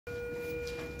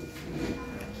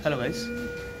Hello guys,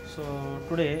 so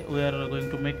today we are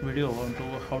going to make video on to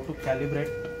how to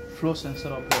calibrate flow sensor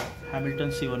of the Hamilton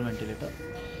C1 ventilator.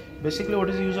 Basically,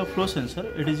 what is the use of flow sensor?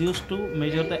 It is used to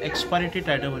measure the expiratory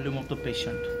tidal volume of the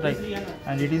patient, right?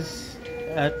 And it is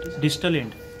at distal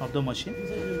end of the machine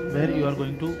where you are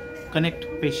going to connect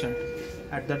patient.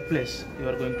 At that place you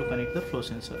are going to connect the flow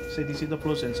sensor. Say this is the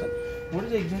flow sensor. What is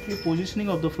the exactly positioning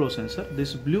of the flow sensor?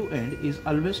 This blue end is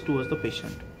always towards the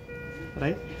patient,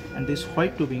 right? And this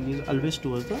white tubing is always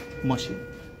towards the machine.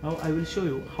 Now I will show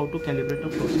you how to calibrate a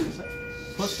flow sensor.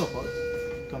 First of all,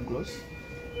 come close,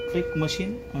 take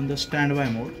machine on the standby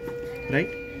mode, right?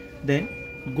 Then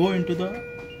go into the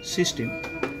system.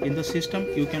 In the system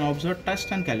you can observe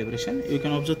test and calibration. You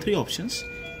can observe three options: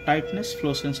 tightness,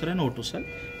 flow sensor and auto cell.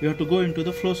 You have to go into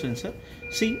the flow sensor.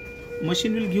 See,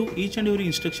 machine will give each and every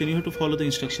instruction. You have to follow the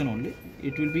instruction only.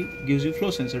 It will be gives you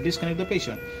flow sensor, disconnect the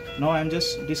patient. Now I am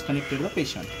just disconnected the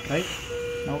patient, right?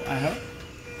 Now I have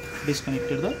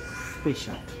disconnected the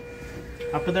patient.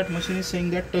 After that, machine is saying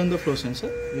that turn the flow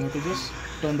sensor. You have to just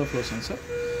turn the flow sensor.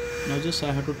 Now just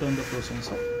I have to turn the flow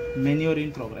sensor. Menu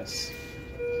in progress.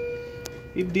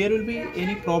 If there will be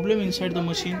any problem inside the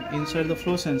machine, inside the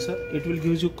flow sensor, it will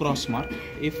give you cross mark.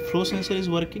 If flow sensor is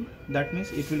working, that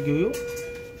means it will give you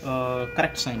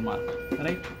correct sign mark,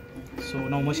 right? So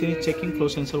now machine is checking flow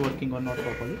sensor working or not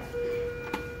properly.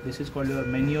 This is called your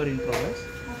menu in progress.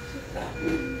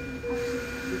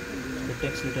 It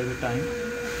takes little bit time.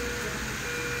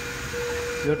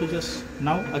 You have to just,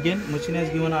 now again machine has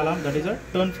given alarm, that is a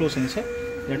turn flow sensor.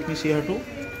 That means you have to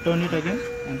turn it again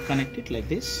and connect it like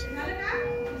this.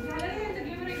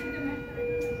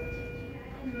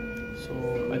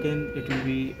 So again it will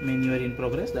be menu in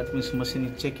progress. That means machine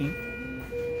is checking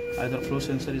either flow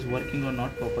sensor is working or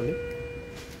not properly.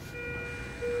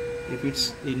 If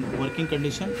it's in working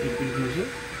condition, it will give you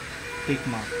tick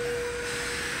mark.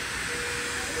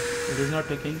 It is not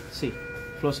taking. See,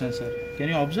 flow sensor. Can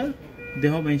you observe? They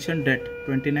have mentioned date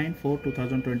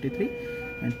 29/4/2023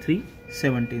 and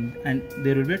 3/17, and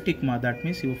there will be a tick mark. That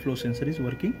means your flow sensor is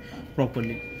working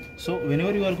properly. So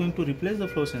whenever you are going to replace the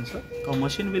flow sensor, a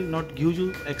machine will not give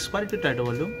you expiratory tidal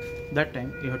volume. That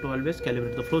time you have to always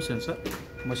calibrate the flow sensor.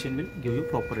 Machine will give you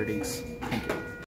proper readings. Thank you.